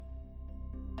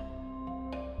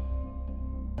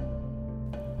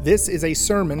This is a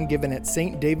sermon given at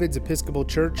St. David's Episcopal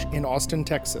Church in Austin,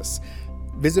 Texas.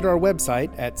 Visit our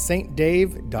website at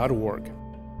stdave.org.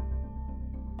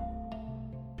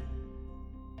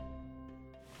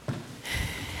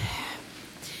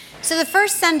 So the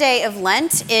first Sunday of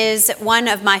Lent is one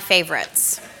of my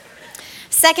favorites.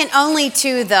 Second only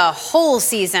to the whole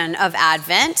season of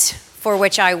Advent, for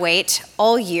which I wait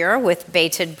all year with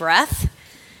bated breath,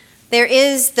 there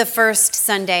is the first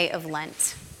Sunday of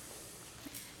Lent.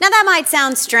 Now that might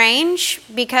sound strange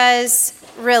because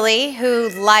really, who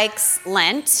likes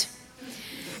Lent?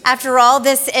 After all,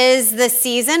 this is the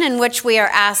season in which we are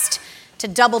asked to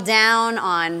double down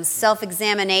on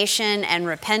self-examination and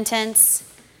repentance,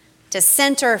 to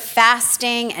center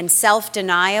fasting and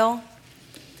self-denial,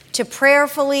 to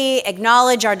prayerfully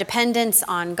acknowledge our dependence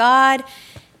on God,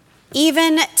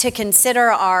 even to consider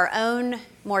our own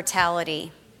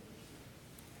mortality.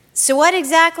 So what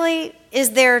exactly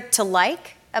is there to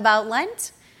like about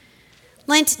Lent?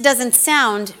 Lent doesn't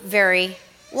sound very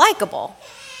likable.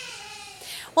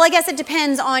 Well, I guess it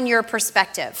depends on your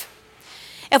perspective.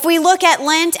 If we look at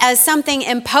Lent as something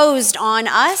imposed on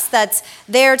us that's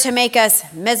there to make us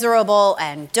miserable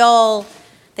and dull,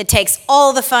 that takes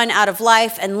all the fun out of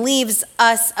life and leaves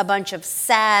us a bunch of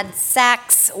sad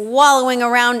sacks wallowing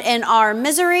around in our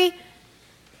misery,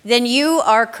 then you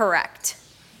are correct.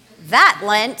 That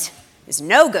Lent is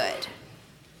no good.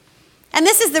 And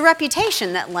this is the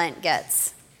reputation that Lent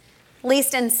gets, at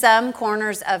least in some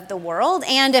corners of the world,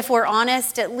 and if we're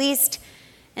honest, at least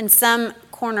in some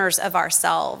corners of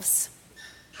ourselves.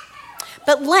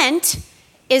 But Lent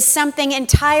is something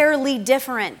entirely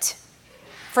different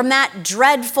from that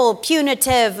dreadful,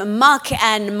 punitive, muck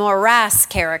and morass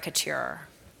caricature.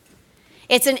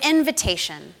 It's an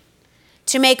invitation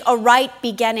to make a right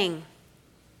beginning,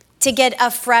 to get a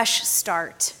fresh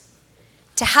start,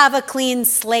 to have a clean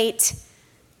slate,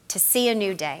 to see a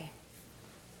new day.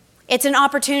 It's an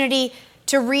opportunity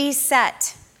to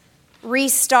reset,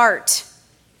 restart,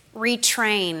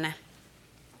 retrain,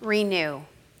 renew.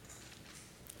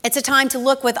 It's a time to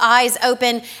look with eyes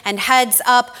open and heads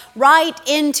up right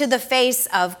into the face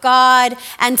of God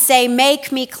and say,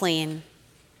 make me clean,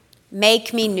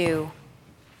 make me new,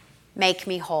 make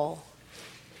me whole.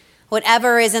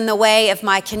 Whatever is in the way of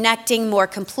my connecting more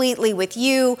completely with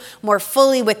you, more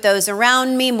fully with those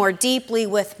around me, more deeply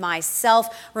with myself,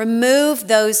 remove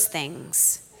those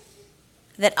things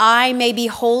that I may be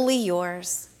wholly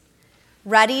yours,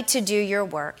 ready to do your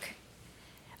work,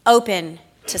 open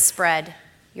to spread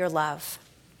your love.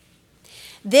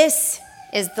 This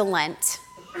is the Lent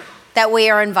that we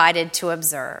are invited to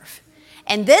observe.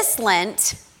 And this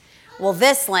Lent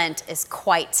is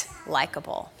quite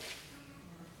likable.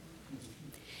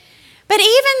 But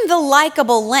even the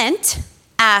likable Lent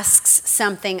asks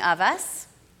something of us.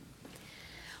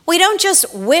 We don't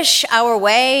just wish our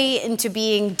way into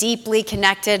being deeply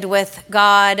connected with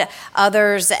God,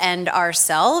 others, and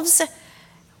ourselves.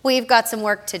 We've got some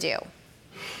work to do.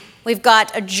 We've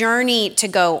got a journey to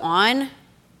go on.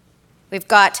 We've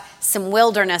got some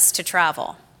wilderness to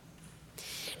travel.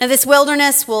 Now, this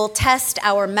wilderness will test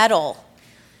our mettle.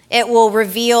 It will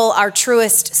reveal our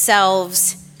truest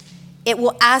selves. It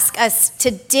will ask us to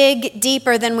dig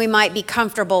deeper than we might be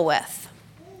comfortable with.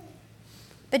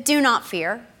 But do not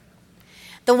fear.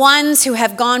 The ones who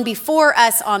have gone before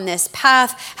us on this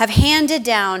path have handed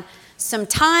down some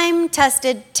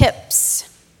time-tested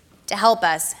tips to help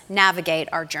us navigate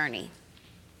our journey.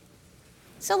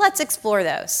 So let's explore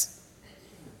those.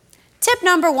 Tip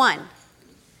number 1,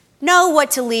 know what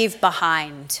to leave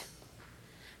behind.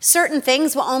 Certain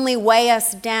things will only weigh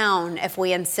us down if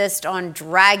we insist on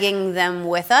dragging them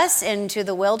with us into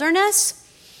the wilderness.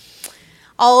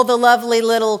 All the lovely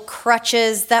little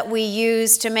crutches that we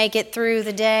use to make it through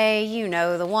the day, you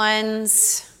know the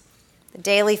ones. The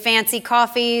daily fancy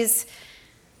coffees,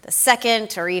 the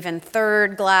second or even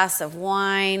third glass of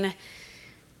wine,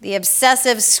 the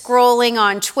obsessive scrolling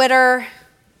on Twitter,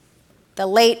 the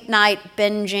late night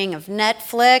binging of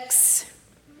Netflix,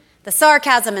 the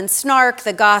sarcasm and snark,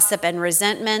 the gossip and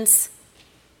resentments.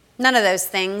 None of those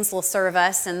things will serve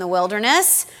us in the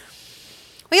wilderness.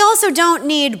 We also don't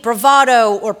need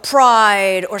bravado or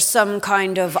pride or some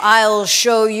kind of I'll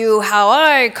show you how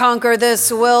I conquer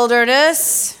this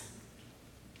wilderness.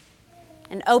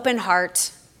 An open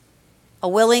heart, a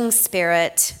willing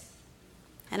spirit,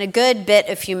 and a good bit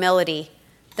of humility.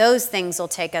 Those things will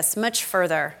take us much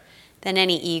further than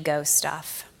any ego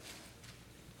stuff.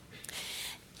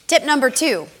 Tip number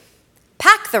 2,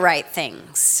 pack the right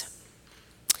things.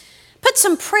 Put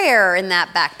some prayer in that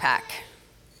backpack.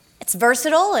 It's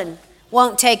versatile and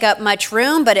Won't take up much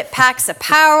room, but it packs a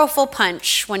powerful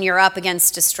punch when you're up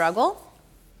against a struggle.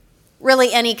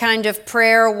 Really, any kind of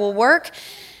prayer will work.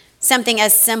 Something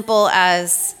as simple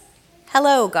as,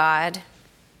 "Hello, God,"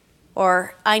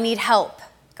 or "I need help,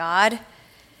 God,"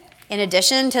 in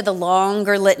addition to the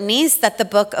longer litanies that the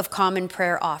Book of Common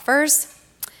Prayer offers.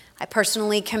 I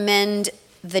personally commend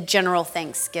the General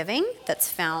Thanksgiving that's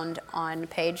found on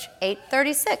page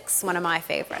 836, one of my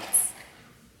favorites.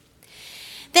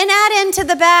 Then add into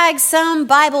the bag some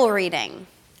Bible reading.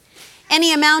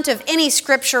 Any amount of any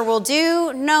scripture will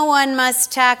do. No one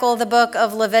must tackle the book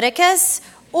of Leviticus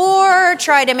or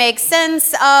try to make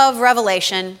sense of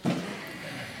Revelation.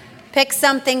 Pick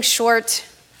something short,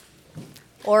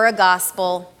 or a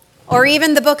gospel, or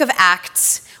even the book of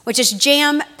Acts, which is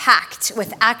jam-packed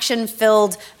with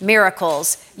action-filled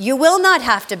miracles. You will not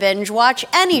have to binge watch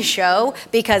any show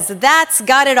because that's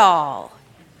got it all.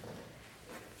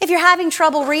 If you're having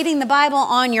trouble reading the Bible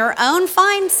on your own,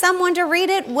 find someone to read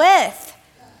it with.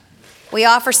 We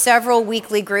offer several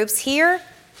weekly groups here,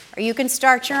 or you can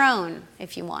start your own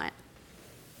if you want.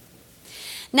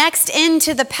 Next,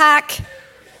 into the pack,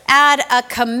 add a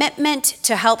commitment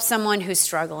to help someone who's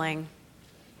struggling.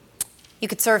 You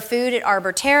could serve food at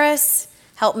Arbor Terrace,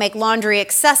 help make laundry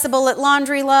accessible at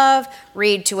Laundry Love,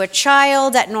 read to a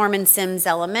child at Norman Sims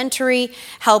Elementary,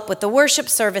 help with the worship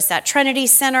service at Trinity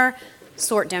Center,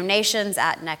 sort donations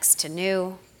at Next to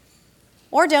New,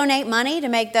 or donate money to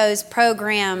make those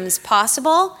programs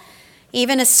possible.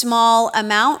 Even a small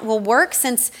amount will work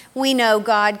since we know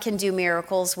God can do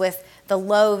miracles with the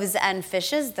loaves and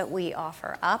fishes that we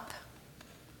offer up.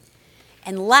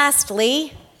 And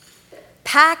lastly,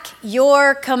 pack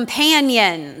your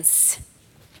companions.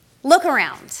 Look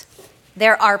around.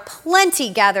 There are plenty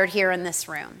gathered here in this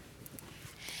room.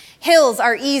 Hills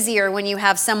are easier when you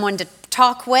have someone to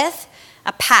talk with.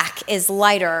 A pack is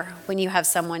lighter when you have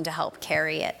someone to help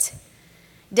carry it.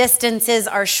 Distances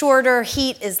are shorter,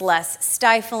 heat is less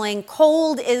stifling,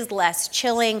 cold is less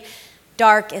chilling,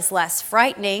 dark is less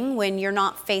frightening when you're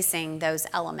not facing those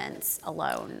elements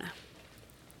alone.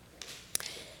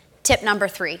 Tip number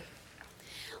 3,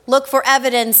 look for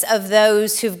evidence of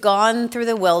those who've gone through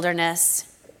the wilderness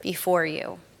before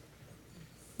you.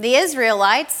 The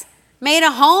Israelites made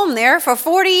a home there for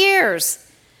 40 years.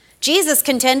 Jesus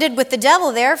contended with the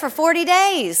devil there for 40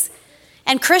 days.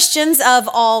 And Christians of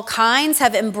all kinds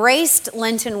have embraced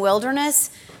Lenten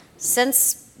wilderness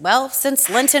since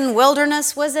Lenten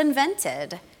wilderness was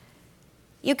invented.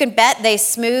 You can bet they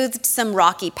smoothed some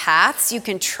rocky paths. You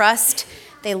can trust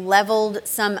they leveled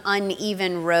some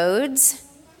uneven roads.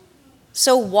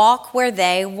 So walk where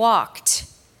they walked.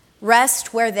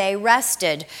 Rest where they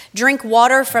rested. Drink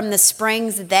water from the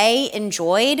springs they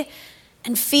enjoyed.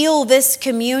 And feel this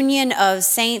communion of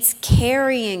saints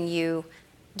carrying you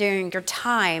during your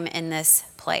time in this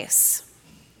place.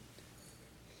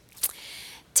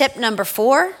 Tip number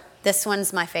 4, this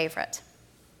one's my favorite.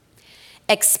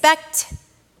 Expect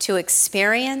to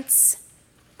experience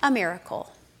a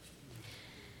miracle.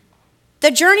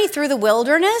 The journey through the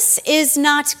wilderness is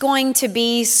not going to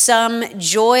be some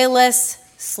joyless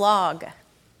slog.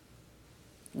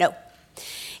 No,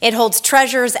 it holds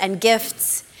treasures and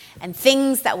gifts and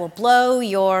things that will blow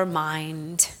your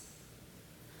mind.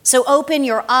 So open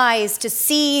your eyes to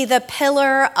see the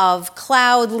pillar of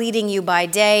cloud leading you by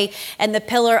day and the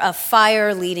pillar of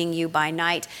fire leading you by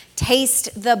night. Taste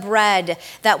the bread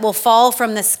that will fall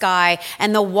from the sky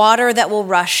and the water that will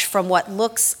rush from what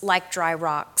looks like dry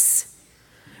rocks.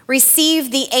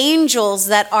 Receive the angels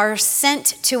that are sent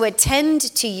to attend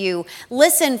to you.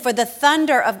 Listen for the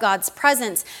thunder of God's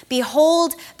presence.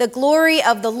 Behold the glory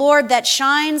of the Lord that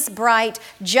shines bright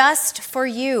just for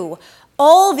you.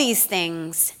 All these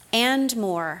things and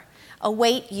more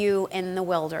await you in the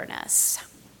wilderness.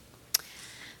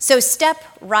 So step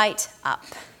right up.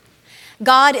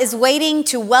 God is waiting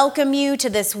to welcome you to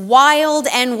this wild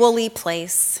and woolly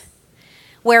place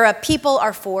where a people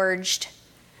are forged,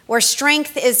 where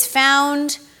strength is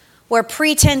found, where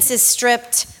pretense is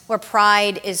stripped, where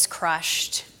pride is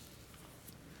crushed,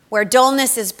 where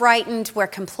dullness is brightened, where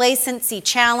complacency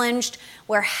challenged,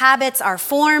 where habits are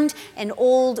formed and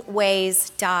old ways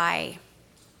die.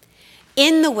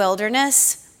 In the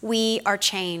wilderness, we are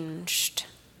changed.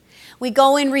 We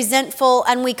go in resentful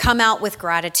and we come out with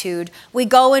gratitude. We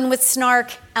go in with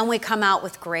snark and we come out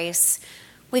with grace.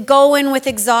 We go in with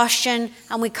exhaustion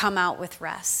and we come out with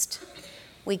rest.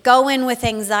 We go in with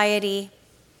anxiety,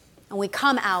 and we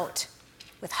come out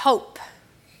with hope.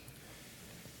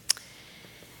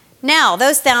 Now,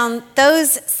 those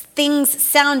things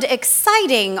sound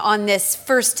exciting on this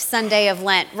first Sunday of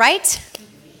Lent, right?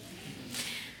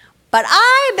 But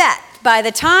I bet by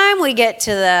the time we get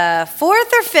to the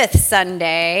fourth or fifth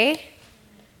Sunday,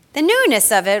 the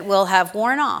newness of it will have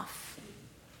worn off.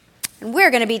 And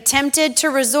we're going to be tempted to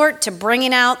resort to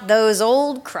bringing out those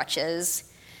old crutches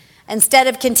instead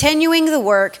of continuing the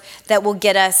work that will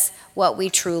get us what we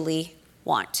truly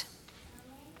want.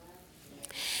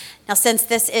 Now, since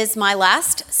this is my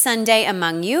last Sunday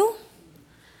among you,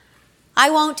 I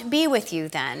won't be with you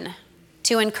then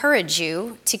to encourage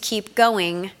you to keep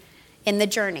going in the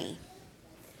journey.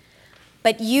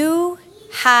 But you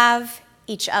have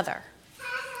each other.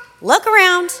 Look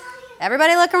around.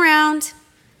 Everybody look around.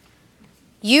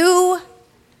 You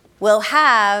will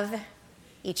have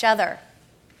each other.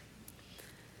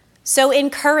 So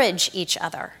encourage each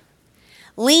other.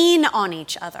 Lean on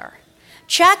each other.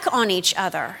 Check on each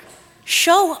other.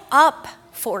 Show up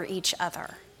for each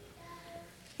other.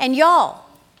 And y'all,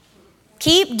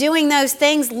 keep doing those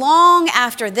things long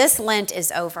after this Lent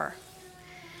is over.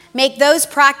 Make those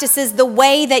practices the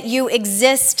way that you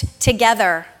exist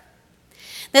together.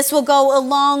 This will go a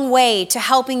long way to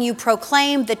helping you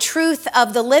proclaim the truth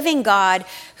of the living God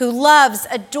who loves,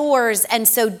 adores, and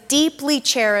so deeply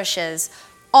cherishes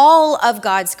all of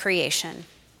God's creation,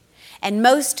 and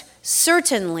most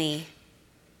certainly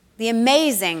the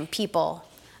amazing people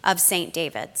of St.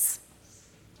 David's.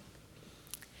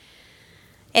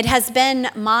 It has been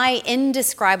my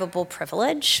indescribable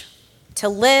privilege to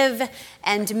live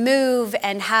and move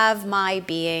and have my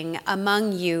being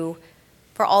among you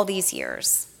for all these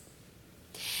years.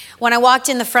 When I walked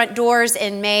in the front doors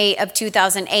in May of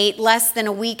 2008, less than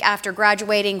a week after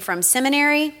graduating from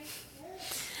seminary,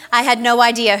 I had no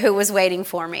idea who was waiting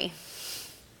for me.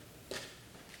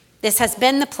 This has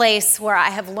been the place where I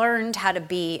have learned how to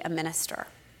be a minister.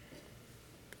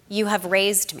 You have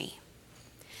raised me,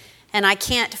 and I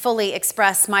can't fully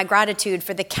express my gratitude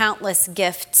for the countless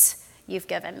gifts you've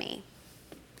given me.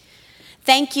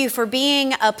 Thank you for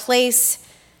being a place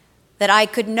that I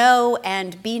could know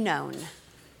and be known,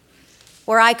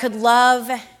 where I could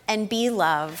love and be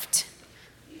loved,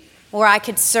 where I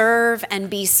could serve and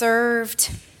be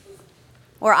served,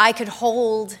 where I could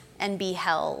hold and be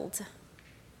held.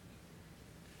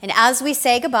 And as we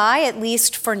say goodbye, at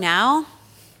least for now,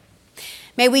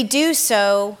 may we do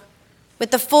so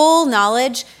with the full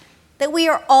knowledge that we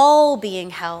are all being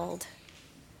held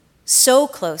so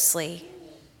closely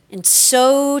and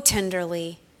so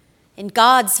tenderly in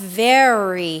God's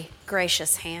very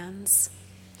gracious hands.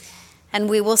 And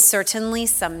we will certainly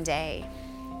someday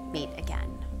meet again.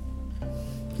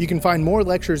 You can find more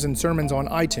lectures and sermons on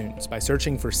iTunes by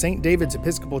searching for St. David's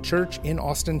Episcopal Church in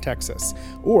Austin, Texas,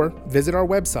 or visit our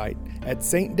website at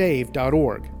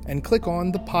stdave.org and click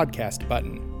on the podcast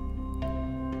button.